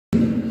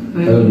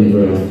Hello, big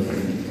brother.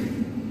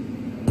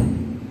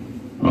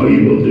 How are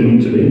you both doing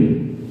today?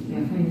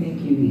 Yeah, fine,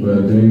 thank you.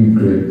 We're doing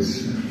great.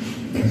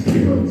 Let's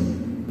see what.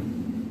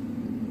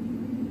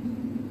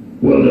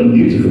 Well done,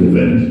 beautiful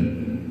event.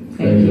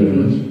 Thank you very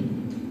much.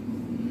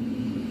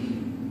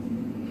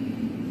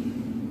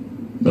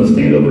 Let's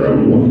stand up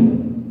round one.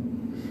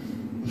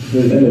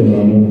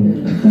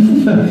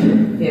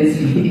 Yes,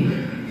 we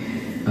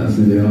I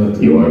see the heart.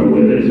 You are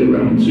aware there is a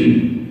round two,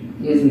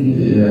 Yes, we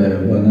do. Yeah,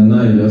 but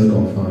now you just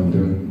confirmed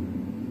them.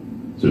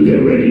 so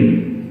get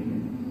ready.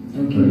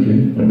 Okay.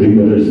 My big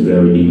brother is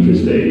very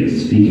interested in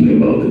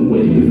speaking about the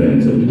wedding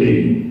events of the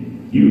day.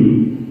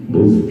 You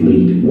both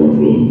played what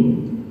role?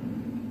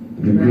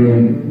 The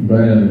groom,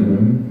 bride and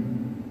groom.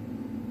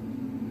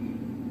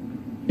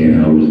 And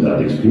how was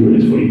that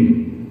experience for you?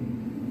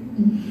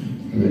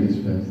 Ladies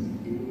first.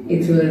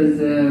 It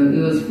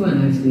was fun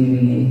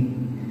actually.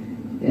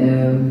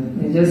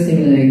 It just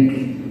seemed like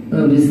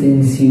one of those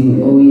things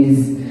you've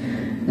always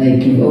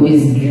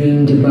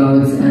dreamed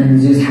about and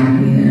it's just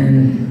happening,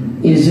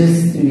 and it's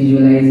just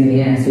visualizing.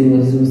 Yeah, so it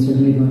was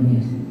totally fun.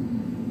 Yes.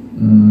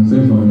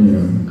 Same for me.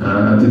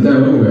 At the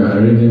time when we were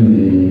arranging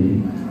the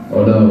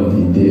order of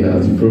the day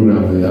as the program, I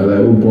was like,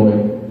 oh boy,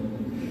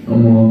 I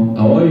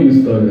want you to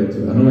start it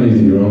too. I don't know if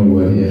it's the wrong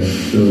word here.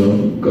 So,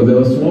 because there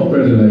was small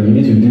pressure, like you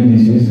need to do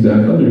this, you need to do that.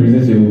 I can't the reason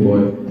say, oh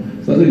boy,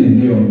 something you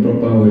do on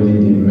proper wedding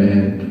day,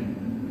 man.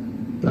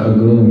 That's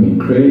going to be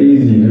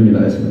crazy, no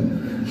realize, man.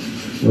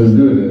 It was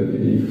good.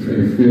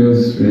 It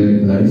feels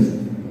really nice.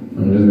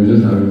 We're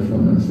just having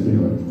fun and stay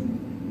hot.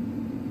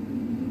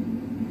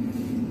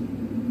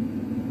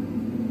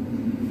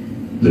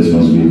 This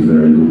must be a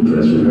very good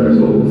dress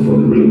rehearsal for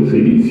the real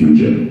thing in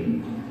future.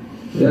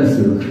 Yes,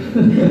 sir.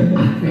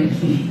 Thank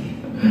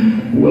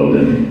you. Well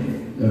done.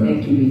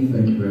 Thank you.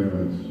 Thank you very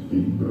much,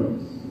 big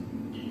bros.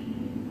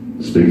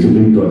 Speak to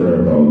Big Brother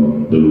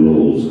about the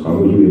roles. How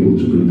were you able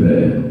to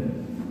prepare?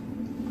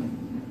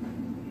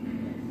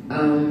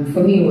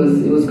 For me, it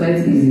was quite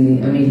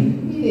easy. I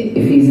mean,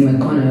 if he's in my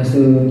corner, so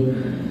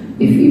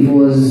if it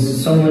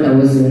was someone that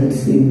wasn't,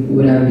 it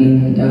would have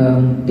been.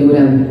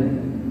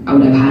 I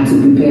would have had to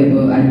prepare,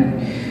 but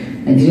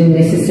I didn't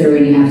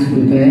necessarily have to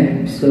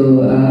prepare.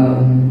 So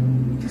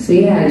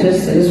yeah, I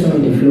just went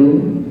with the flow.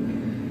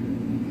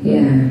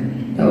 Yeah,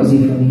 that was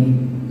it for me.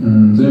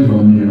 Same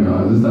for me. I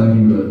was just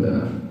thinking about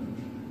that.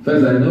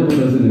 First, I know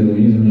because they will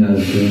use me as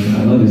a thing. I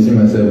know they see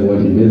myself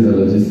working based on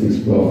logistics,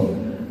 but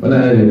when I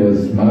heard it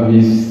was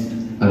Marvis,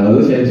 and I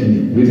was just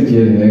waiting to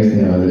hear the next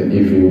thing, I was like,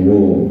 if you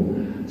whoa.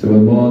 So it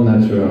was more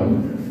natural.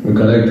 We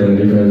connect on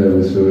different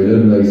levels, so it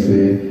doesn't like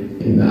say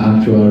in the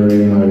actual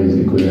real Marvis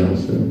equivalent.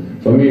 So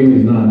for me, who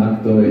is not an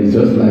actor, it's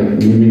just like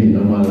living the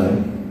normal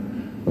life.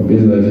 But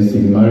based on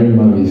logistics, marrying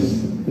Marvis,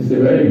 it's a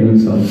very good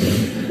something.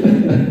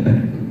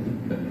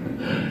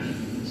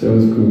 So it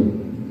was cool.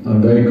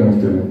 I'm very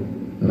comfortable.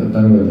 And I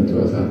thank God it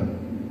was her.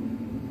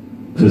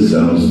 This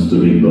sounds to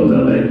Big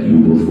Brother like you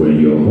both were in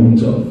your home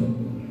turf.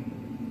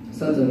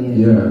 Sort of,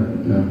 yes.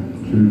 Yeah,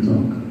 true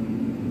talk.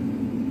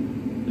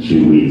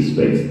 Should we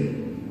expect?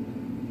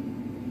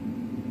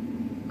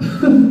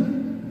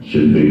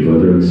 Should Big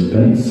Brother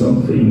expect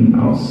something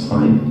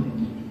outside?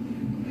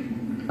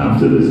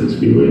 After this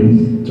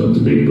experience, talk to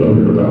Big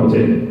Brother about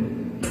it.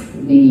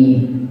 We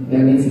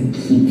are going to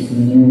keep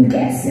you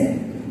guessing.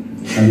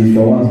 And it's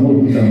for once, more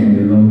people on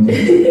the long term.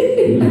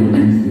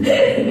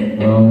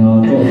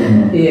 I'll talk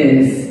now.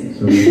 Yes.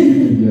 So we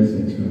keep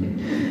guessing too.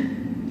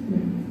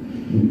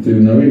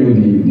 Now we know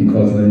the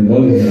cause, and the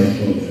ball is in our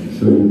court.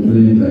 So we'll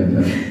play it like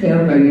that. Yeah,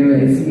 my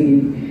goodness.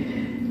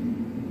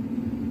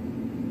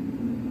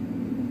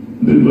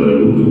 Big Brother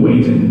will be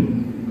waiting.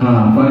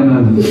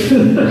 Finally.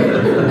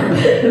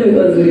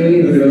 Because we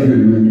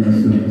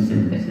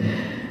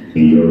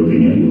In your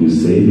opinion, would you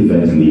say the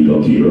events lived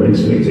up to your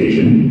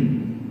expectation?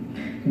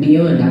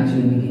 Beyond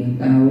actually,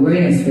 we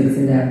weren't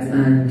expecting that,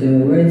 and we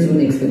weren't even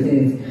expecting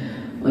it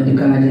on the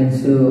garden.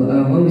 So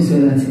when we saw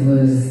that, it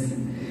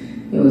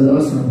was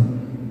awesome.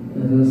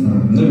 It was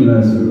awesome. No,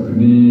 that's when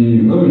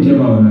we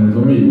came out, man,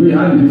 for me, we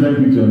had a different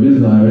picture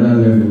based on arena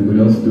level, we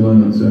just do one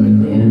or two.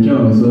 When we came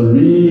out, so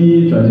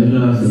really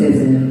traditional.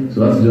 So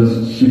that's just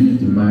shift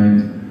the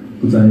mind,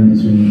 put that in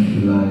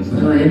between the lines.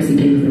 Our MC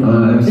came from.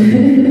 MC,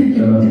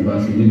 shout out to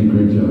Bass, he did a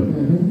great job.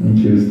 And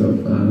chill stuff.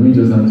 And we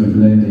just have to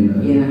blend in.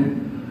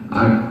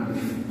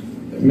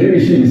 Maybe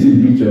she didn't see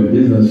the picture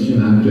based on she's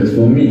an actress.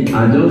 For me,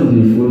 I just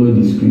didn't follow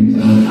the script.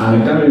 And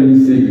I can't really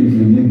say if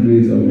we did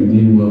great or we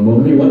did well. But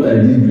me, what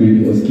I did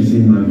great was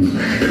kissing Marvis.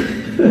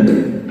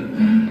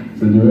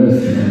 So the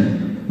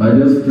rest, but I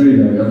just pray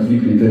that we actually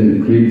created a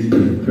great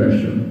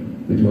impression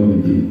with what we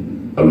did.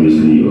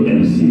 Obviously, your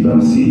MC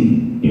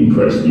Bansi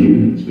impressed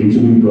you. Speak to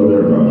Big Brother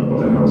about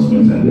other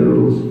housemates and their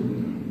roles.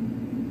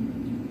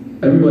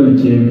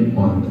 Everybody came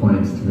on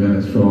point, to be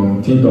honest,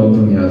 from Tim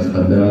Dalton as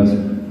her dad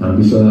and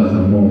Bison as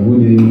her mom, who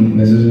didn't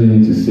necessarily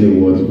need to say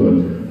words, but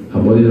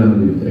her body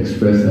language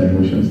expressed her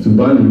emotions. To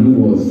Bali, who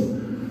was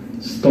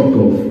stuck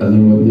off,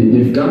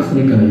 they've got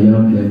me and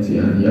yarn plenty,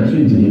 and he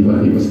actually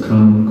delivered. He was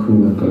calm,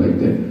 cool, and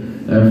collected.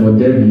 And for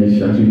Debbie,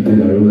 she actually played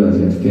a role as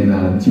an entertainer,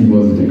 and T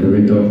was the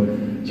decorator.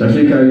 She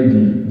actually carried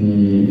the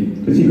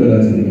what's he call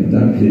that thing?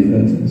 That place,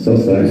 that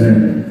saucer,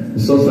 the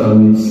saucer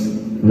with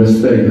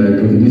respect, like,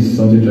 okay, this is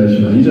something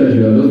traditional. Usually she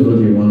would have just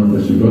brought it one,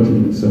 but she brought it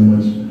with so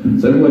much.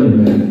 So everybody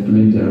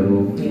played their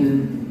role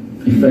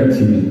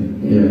effectively.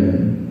 Yeah.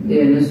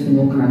 They are not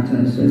small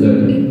characters. So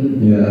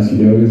yeah, as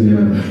you always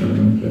hear,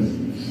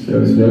 she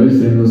always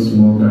say no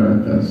small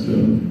characters. So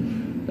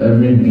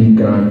every big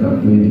character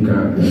played the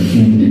character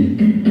deeply,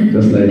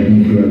 just like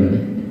Big Brother.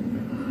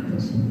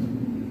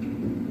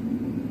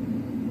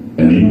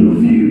 And in your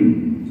view,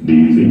 do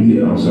you think the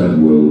outside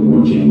world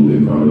watching will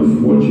be proud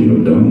of what you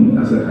have done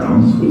as a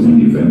house, putting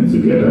the event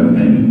together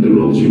and the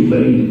roles you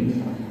played?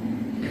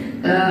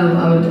 I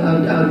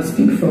would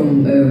speak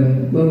from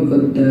when we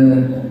got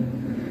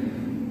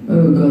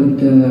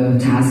the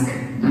task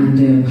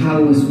and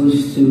how we were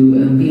supposed to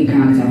be a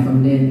character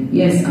from then.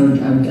 Yes, I would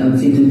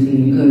say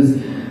totally, because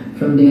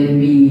from then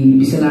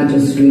Bisola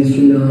just went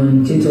straight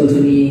on. Tinto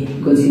Tony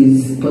got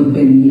his pot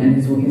belly and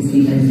his walking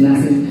stick and his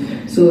glasses.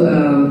 So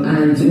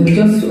and we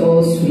just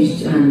all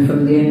switched, and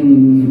from then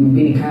we've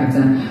been a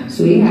character.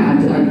 So yeah, I'm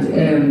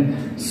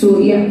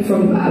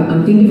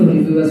thinking from the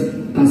viewer's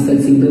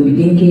perspective, they'll be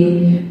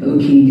thinking,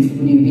 okay, this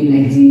would have been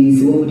like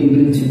this. What would they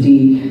bring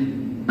today?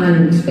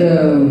 And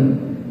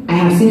I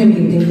have seen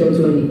everything Tinto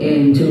Tony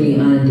and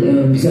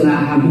Bisola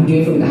have been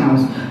doing from the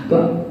house,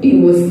 but it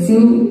was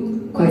still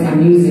quite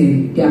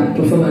amusing. Their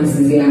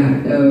performances, their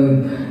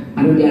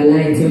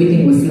lines,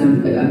 everything was still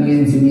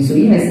amusing to me. So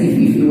yes, if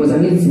it was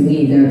amusing to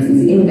me that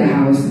is in the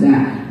house,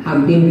 that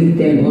have been with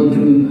them all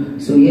through,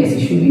 so yes, it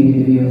should be with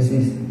the viewers.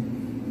 Yes.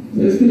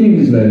 Let's speak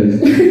English like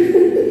this.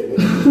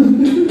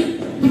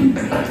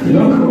 You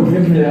don't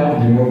completely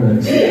have the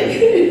moment.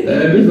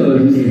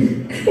 This is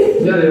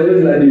yeah, they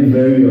always like it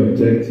very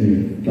objective.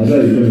 That's why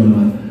they put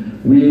my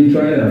we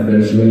tried our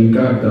best when in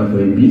character for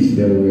a beat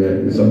there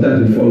were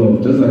sometimes we fall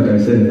off, just like I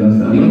said the last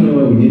time. I don't know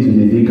what we need to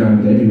the day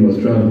character if it was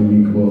travel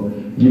week, but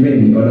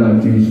given the other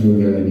activities we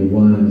were like the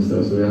one and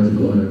stuff, so we had to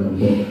go on and on.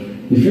 But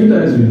the few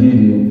times we did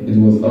it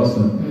was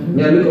awesome.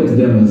 Me, I look up to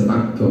them as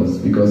actors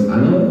because I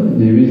know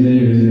they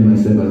really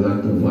myself as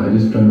actor, but I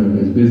just try my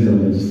best based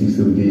on logistics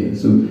of the day.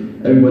 So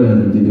everybody has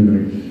been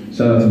delivering.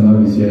 Shout out to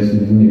Marvis Efe,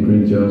 she's doing a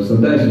great job.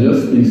 Sometimes she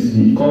just speaks,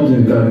 she comes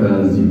in the character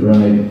as the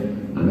bride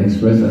and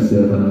express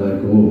herself, and I'm like,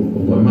 oh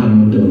but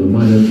man, not dull,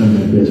 man, just try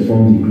my best,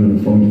 form the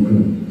groom.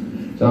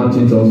 Shout out to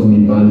also me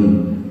Bali,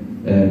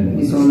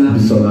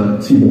 Bisola,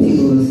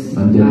 T-Balls,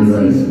 and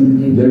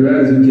D45.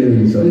 D45 who came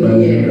in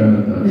surprising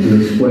character, they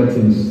were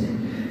sweating.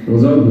 It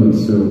was all good,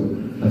 so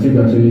I think we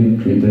actually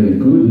created a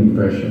good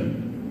impression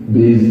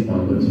based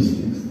on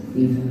logistics.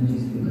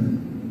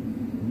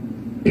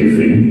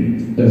 Efe,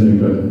 Yes, big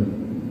brother.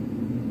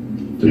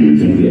 do you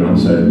think the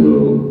outside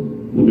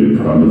world will be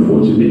proud of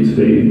what you did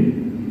today?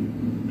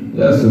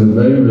 Yeah, so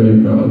very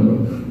proud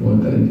of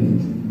what I did.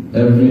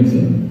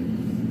 Everything.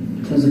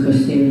 Plus the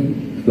costume.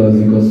 Plus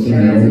the costume.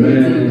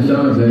 Man,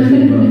 shout out to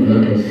everything about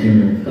that costume.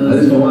 At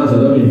least for once, I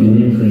don't mean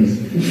Benin Prince.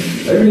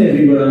 Everything in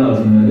Big Brother house,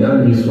 man, they had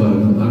me swag.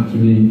 I'm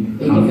actually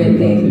happy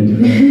about it.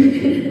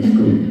 It's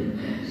cool.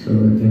 So I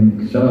think,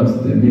 shout out to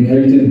the big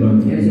Heritage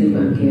Bank. Yeah.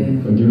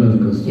 For giving us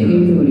the costume. Yeah,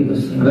 give me the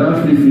costume. And I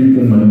have free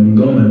Puma, and we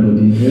got my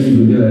body. Maybe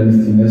we'll do like this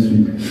till next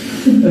week.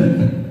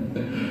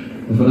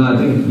 But for now, I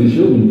think they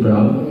should be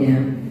proud. Yeah.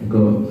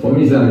 Because for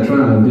me, I try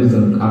and based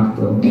on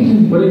actor.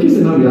 But the kids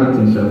not be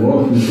acting, so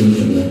what feel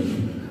so like.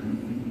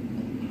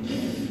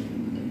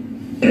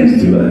 And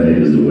still ahead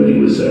is the wedding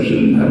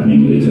reception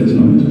happening later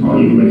tonight. Are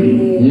you ready?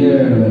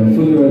 Yeah, I'm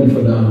fully ready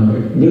for that.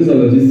 Based on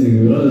logistics,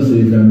 we don't say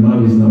if your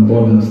mom is not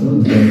born, it's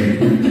not done.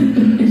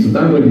 So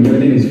thank God the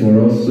wedding is for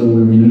us, so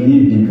we will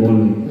leave the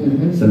bowling,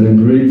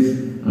 celebrate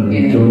and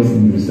rejoice in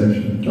the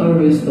reception. All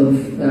real stuff.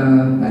 I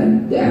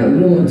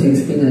don't want to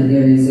explain that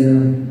there's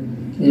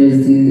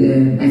the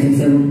item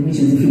 7, which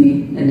is the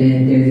feeling, and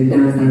then there's the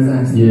dance.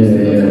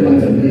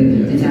 Part of the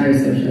entire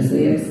reception. So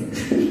yes.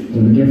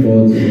 We're looking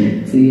forward to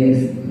it. So yes.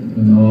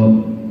 In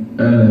all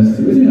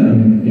earnestly. What do you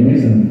mean?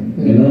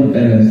 In all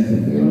earnestly.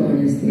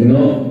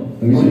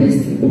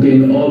 Honesty. Okay,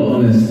 in all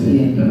honesty.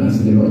 Yeah. That's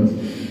the word.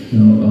 In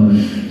all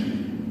honesty.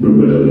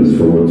 Roberta looks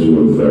forward to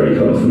a very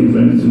colorful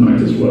event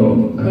tonight as well.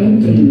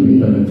 Thank you.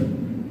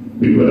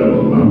 Big Brother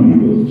will allow you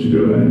to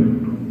go and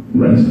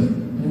rest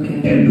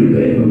and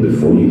prepare. But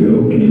before you go,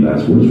 any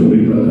last words from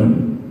Big Brother?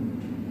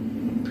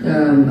 I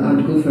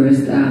would go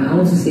first. I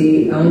want to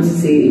say a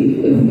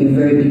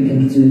very big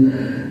thank you to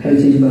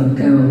Heritage Bank.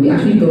 We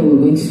actually thought we were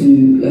going to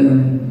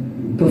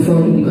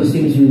perform in the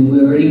costumes we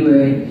were already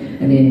wearing,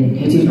 and then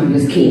Heritage Bank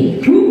just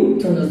came,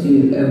 turned us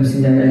to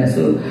Cinderella.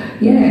 So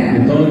yeah.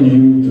 They turned you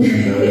to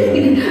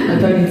Cinderella. I'm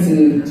turning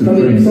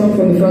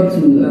from the front to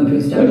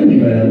Prince Charles. What do you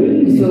mean by that?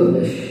 So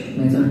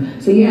my turn.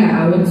 So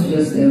yeah, I want to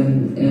just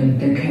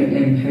thank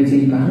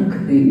Heritage Bank.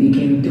 They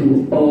came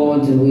through all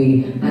the way,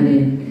 and then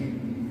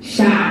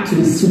shout out to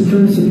the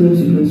supreme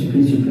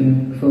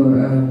for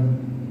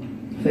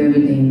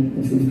everything.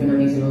 It's been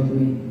amazing all the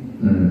way.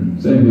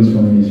 Same goes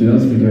for me. She don't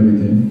speak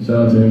everything.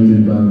 Shout out to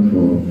Heritage Bank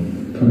for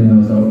turning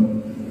us out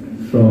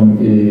from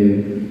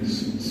a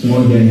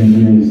small girl in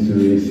Jewish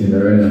to a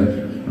Cinderella,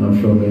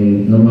 and from a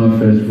normal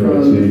first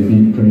boy to a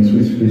big prince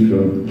with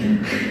spiritual.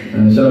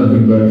 And shout out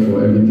Big Brother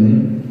for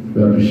everything.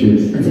 We appreciate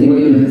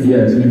it.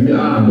 Yeah, to me,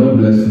 God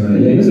bless you.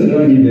 Yeah, you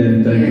don't give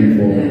them thank you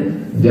for.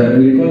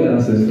 We call the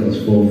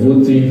ancestors for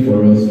voting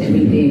for us.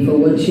 Everything, for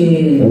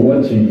watching. For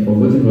voting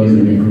for us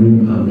to be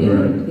groom and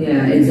bride.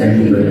 Yeah,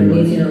 exactly. Thank you very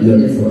much.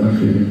 Yes, for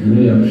actually.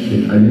 Really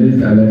appreciate it. I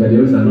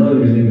always another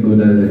reason to go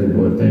that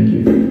level, but thank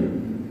you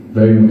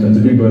very much. And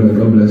to Big Brother,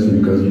 God bless you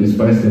because you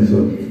despise things.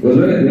 So it was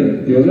when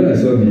I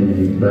saw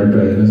the bride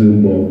price, I said,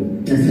 wow,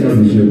 it's not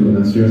a joke,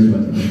 on a serious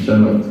matter.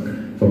 Shout out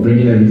for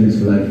bringing everything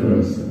to life for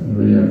us. I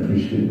really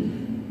appreciate it.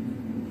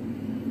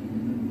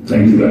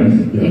 Thank you, guys.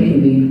 Yeah. Thank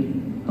you, babe.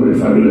 Have a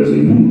fabulous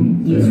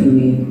evening. You too,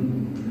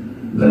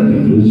 babe. That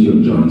includes your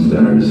John's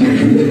diary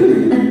section.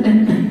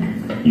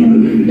 You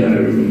live in the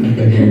diary room.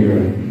 Thank you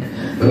very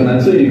much. When I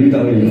saw you, you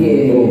tell me,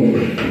 Yeah.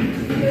 oh.